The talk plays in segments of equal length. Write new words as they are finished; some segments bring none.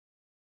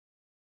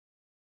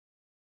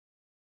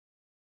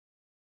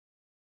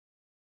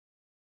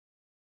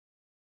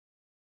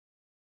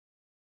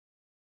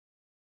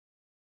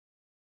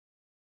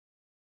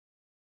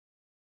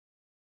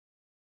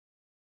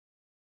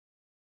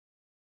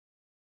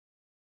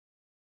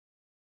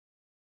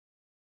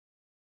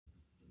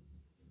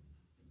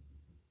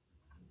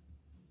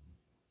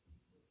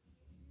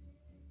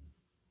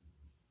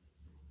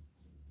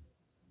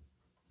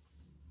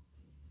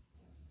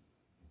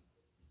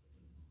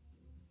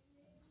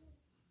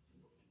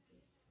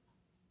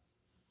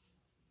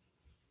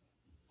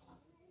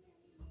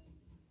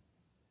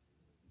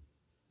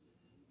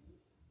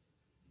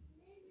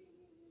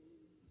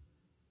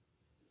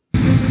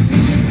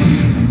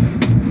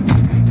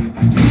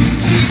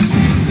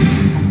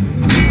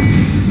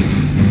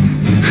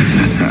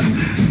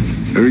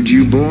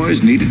you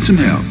boys needed some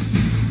help.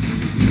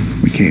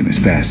 We came as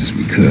fast as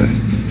we could.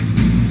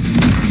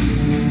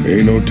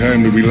 Ain't no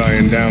time to be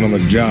lying down on the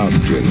job,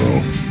 General.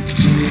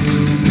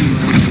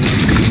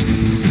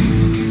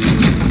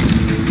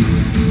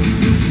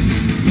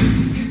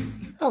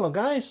 Hello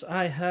guys,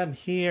 I have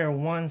here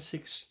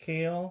 1/6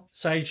 scale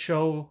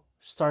Sideshow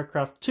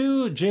StarCraft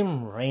 2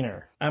 Jim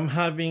Raynor. I'm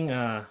having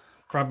a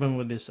problem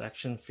with this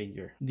action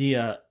figure.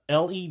 The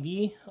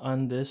LED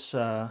on this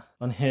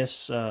on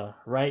his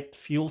right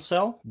fuel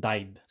cell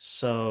died,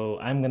 so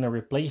I'm gonna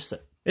replace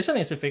it. It's an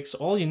easy fix.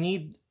 All you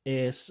need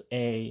is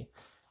a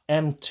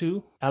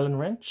M2 Allen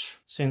wrench,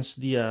 since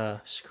the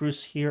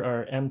screws here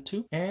are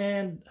M2,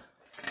 and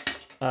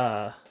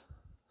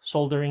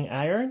soldering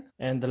iron,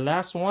 and the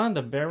last one,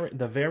 the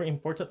very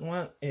important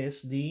one,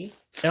 is the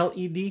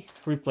LED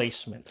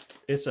replacement.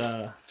 It's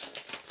a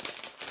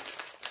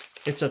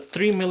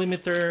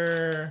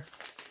 3mm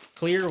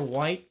clear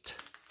white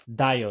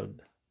diode.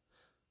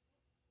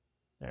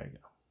 There you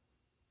go.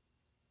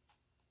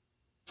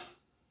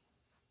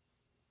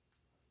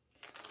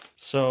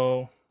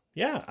 So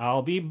yeah,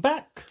 I'll be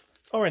back.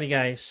 Alrighty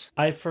guys,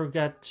 I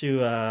forgot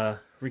to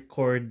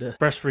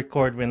press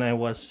record when I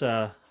was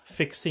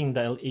fixing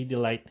the LED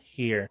light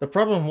here. The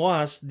problem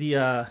was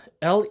the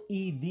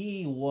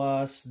LED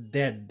was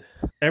dead.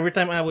 Every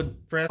time I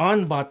would press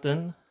on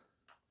button,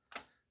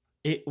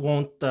 it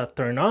won't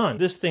turn on.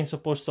 This thing's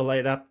supposed to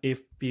light up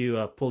if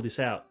you pull this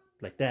out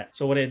like that.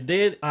 So what I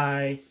did,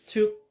 I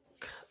took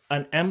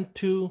an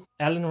M2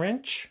 Allen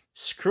wrench.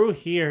 Screw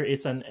here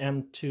is an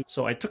M2.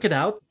 So I took it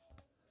out.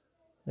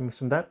 Let me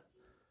zoom that.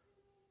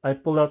 I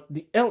pulled out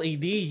the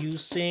LED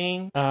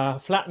using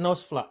flat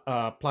nose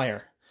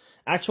plier.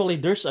 Actually,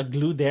 there's a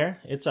glue there.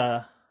 It's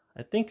I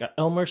think a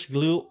Elmer's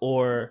glue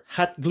or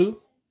hot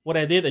glue. What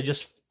I did, I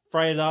just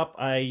fried it up.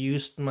 I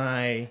used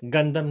my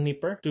Gundam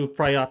nipper to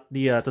pry out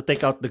the to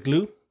take out the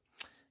glue,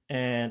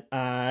 and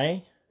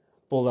I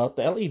pulled out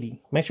the LED.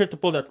 Make sure to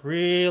pull that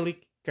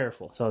really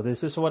careful. So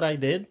this is what I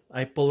did.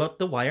 I pulled out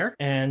the wire,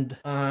 and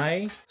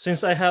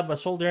since I have a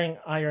soldering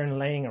iron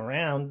laying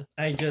around,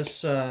 I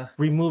just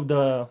removed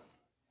the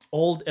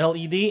old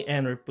LED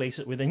and replace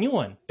it with a new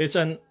one. It's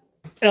an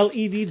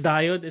LED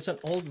diode. It's an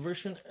old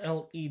version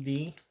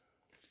LED.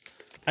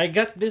 I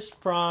got this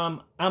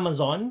from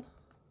Amazon.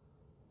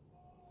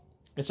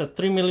 It's a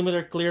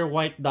 3mm clear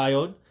white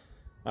diode,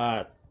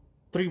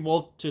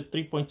 3V to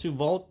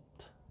 3.2V,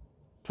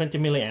 20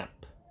 milliamp.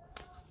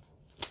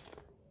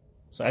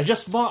 So I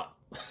just bought.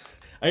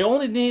 I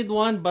only need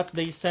one, but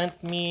they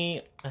sent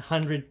me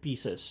 100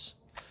 pieces.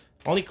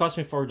 Only cost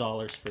me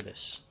 $4 for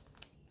this.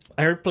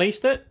 I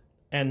replaced it,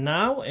 and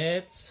now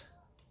it's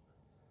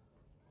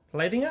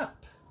lighting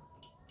up.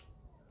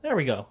 There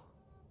we go.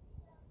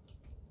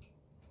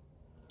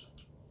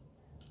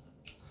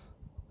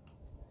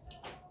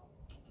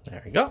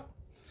 There we go.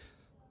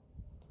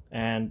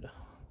 And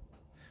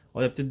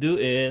all you have to do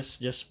is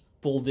just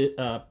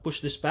push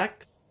this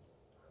back.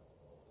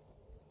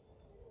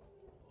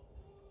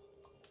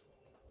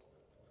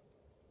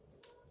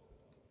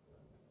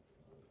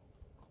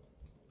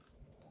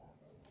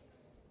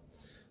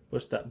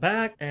 Push that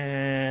back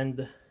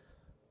and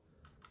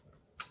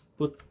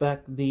put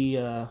back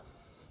the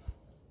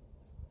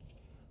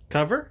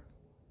cover.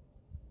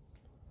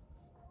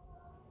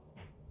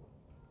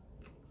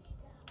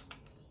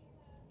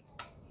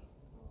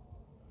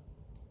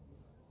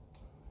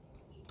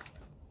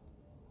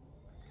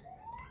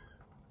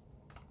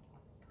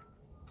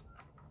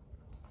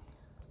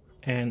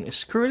 And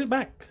screw it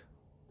back.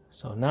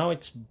 So now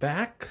it's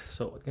back.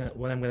 So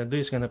what I'm gonna do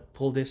is gonna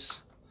pull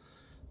this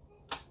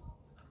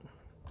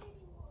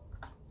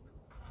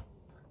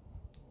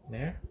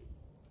there,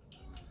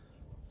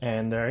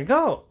 and there you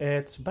go.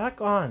 It's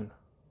back on.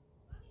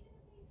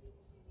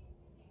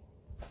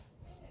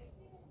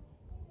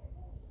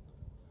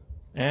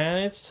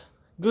 And it's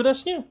good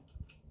as new.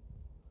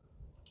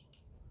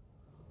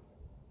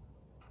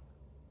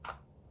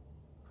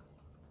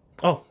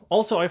 Oh,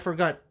 also I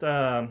forgot,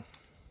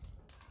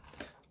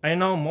 I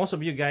know most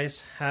of you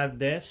guys have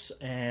this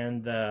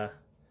and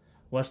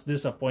was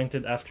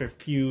disappointed after a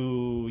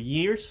few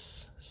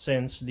years,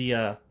 since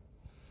the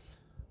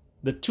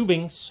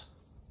tubings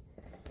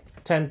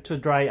tend to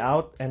dry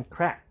out and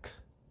crack.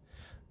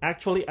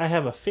 Actually, I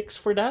have a fix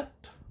for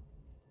that.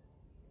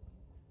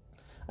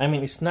 I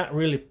mean, it's not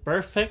really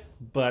perfect,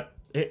 but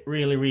it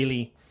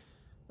really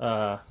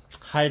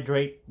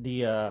hydrate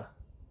the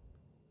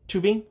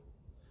tubing,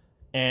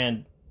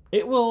 and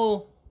it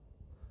will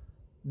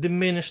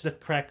diminish the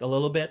crack a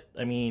little bit.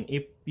 I mean,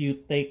 if you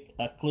take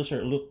a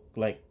closer look,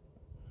 like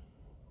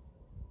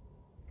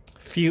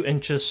few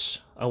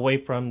inches away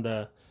from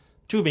the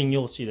tubing,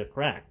 you'll see the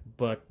crack,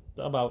 but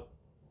about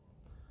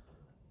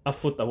a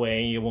foot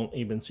away, you won't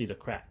even see the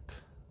crack.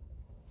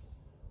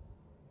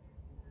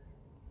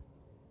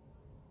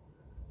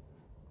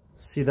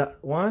 See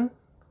that one?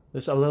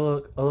 There's a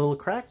little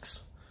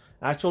cracks.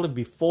 Actually,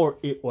 before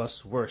it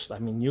was worse. I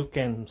mean, you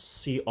can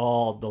see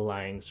all the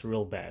lines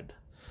real bad.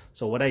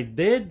 So what I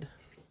did,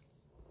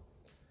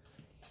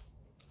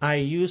 I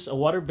used a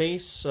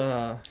water-based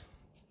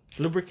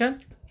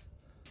lubricant,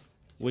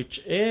 which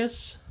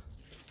is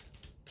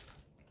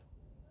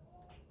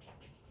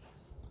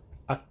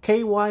a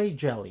KY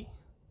jelly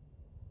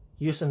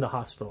used in the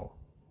hospital.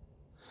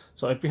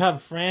 So if you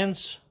have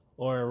friends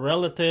or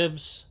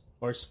relatives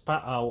or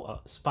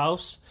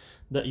spouse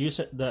that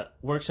that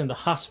works in the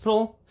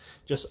hospital,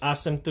 just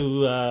ask them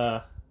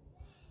to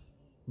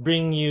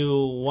bring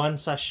you one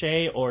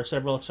sachet or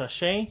several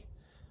sachet.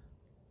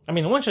 I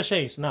mean, one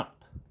sachet is enough.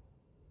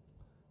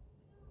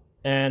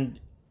 And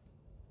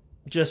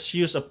just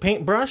use a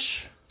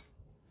paintbrush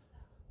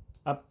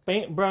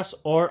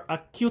or a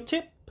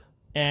Q-tip,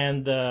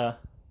 and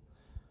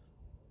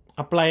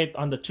apply it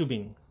on the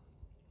tubing.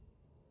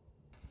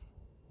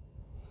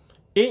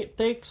 It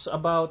takes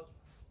about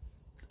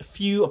a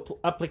few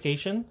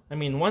application. I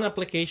mean, one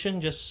application,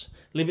 just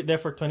leave it there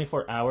for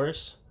 24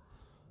 hours.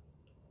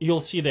 You'll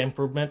see the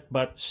improvement,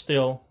 but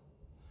still,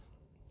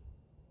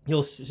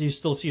 you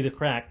still see the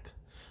crack.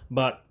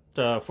 But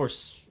for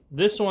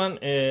this one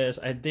is,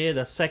 I did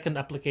a second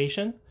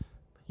application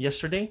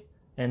yesterday,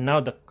 and now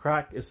the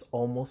crack is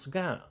almost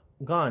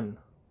gone.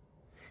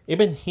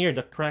 Even here,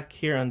 the crack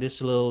here on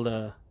this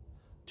little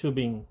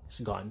tubing is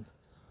gone.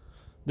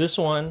 This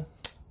one,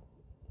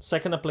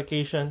 second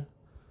application,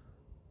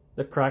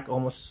 the crack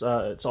almost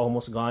it's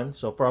almost gone.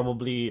 So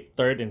probably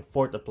third and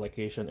fourth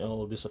application,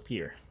 it'll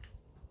disappear.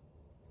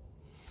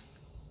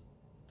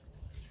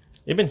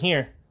 Even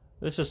here,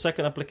 this is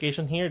second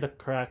application here, the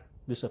crack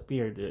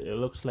disappeared. It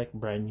looks like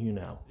brand new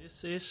now.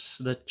 This is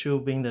the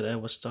tubing that I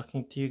was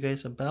talking to you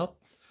guys about,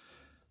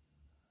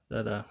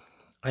 that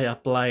I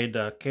applied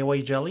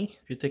KY jelly.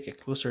 If you take a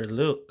closer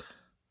look,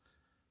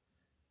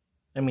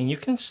 I mean, you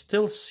can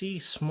still see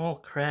small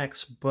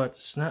cracks, but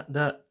it's not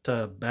that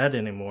bad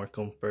anymore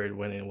compared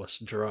when it was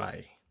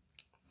dry.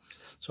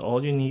 So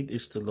all you need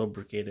is to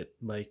lubricate it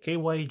by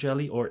KY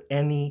jelly or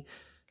any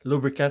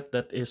lubricant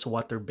that is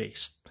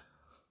water-based.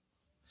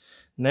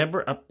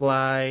 Never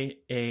apply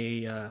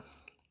a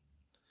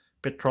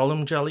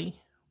petroleum jelly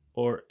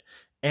or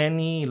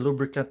any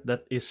lubricant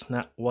that is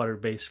not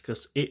water-based,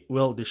 because it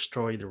will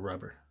destroy the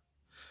rubber.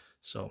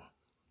 So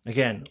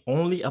again,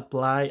 only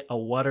apply a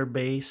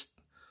water-based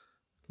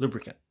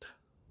lubricant.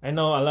 I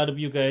know a lot of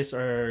you guys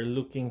are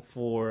looking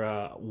for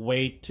a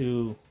way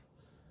to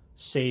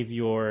save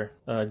your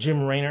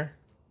gym RAYNOR,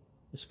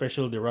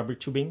 especially the rubber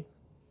tubing.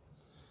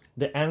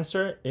 The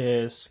answer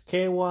is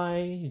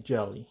KY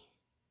jelly,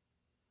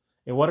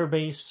 a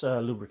water-based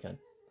lubricant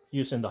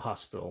used in the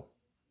hospital.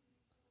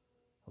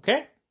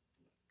 Okay?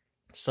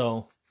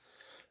 So,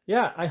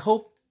 yeah, I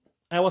hope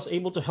I was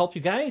able to help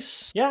you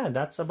guys. Yeah,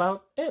 that's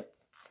about it.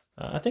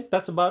 I think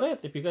that's about it.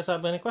 If you guys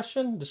have any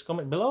question, just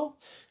comment below.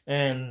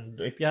 And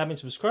if you haven't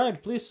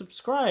subscribed, please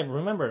subscribe.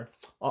 Remember,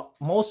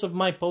 most of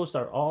my posts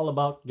are all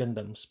about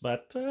Gundams.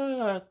 But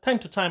time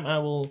to time, I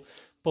will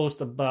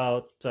post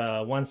about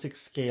 1/6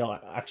 scale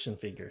action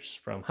figures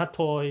from Hot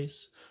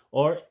Toys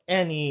or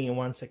any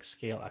 1/6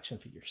 scale action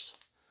figures.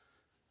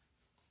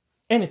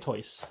 Any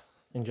toys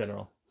in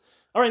general.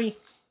 Alrighty.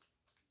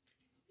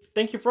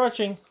 Thank you for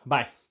watching.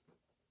 Bye.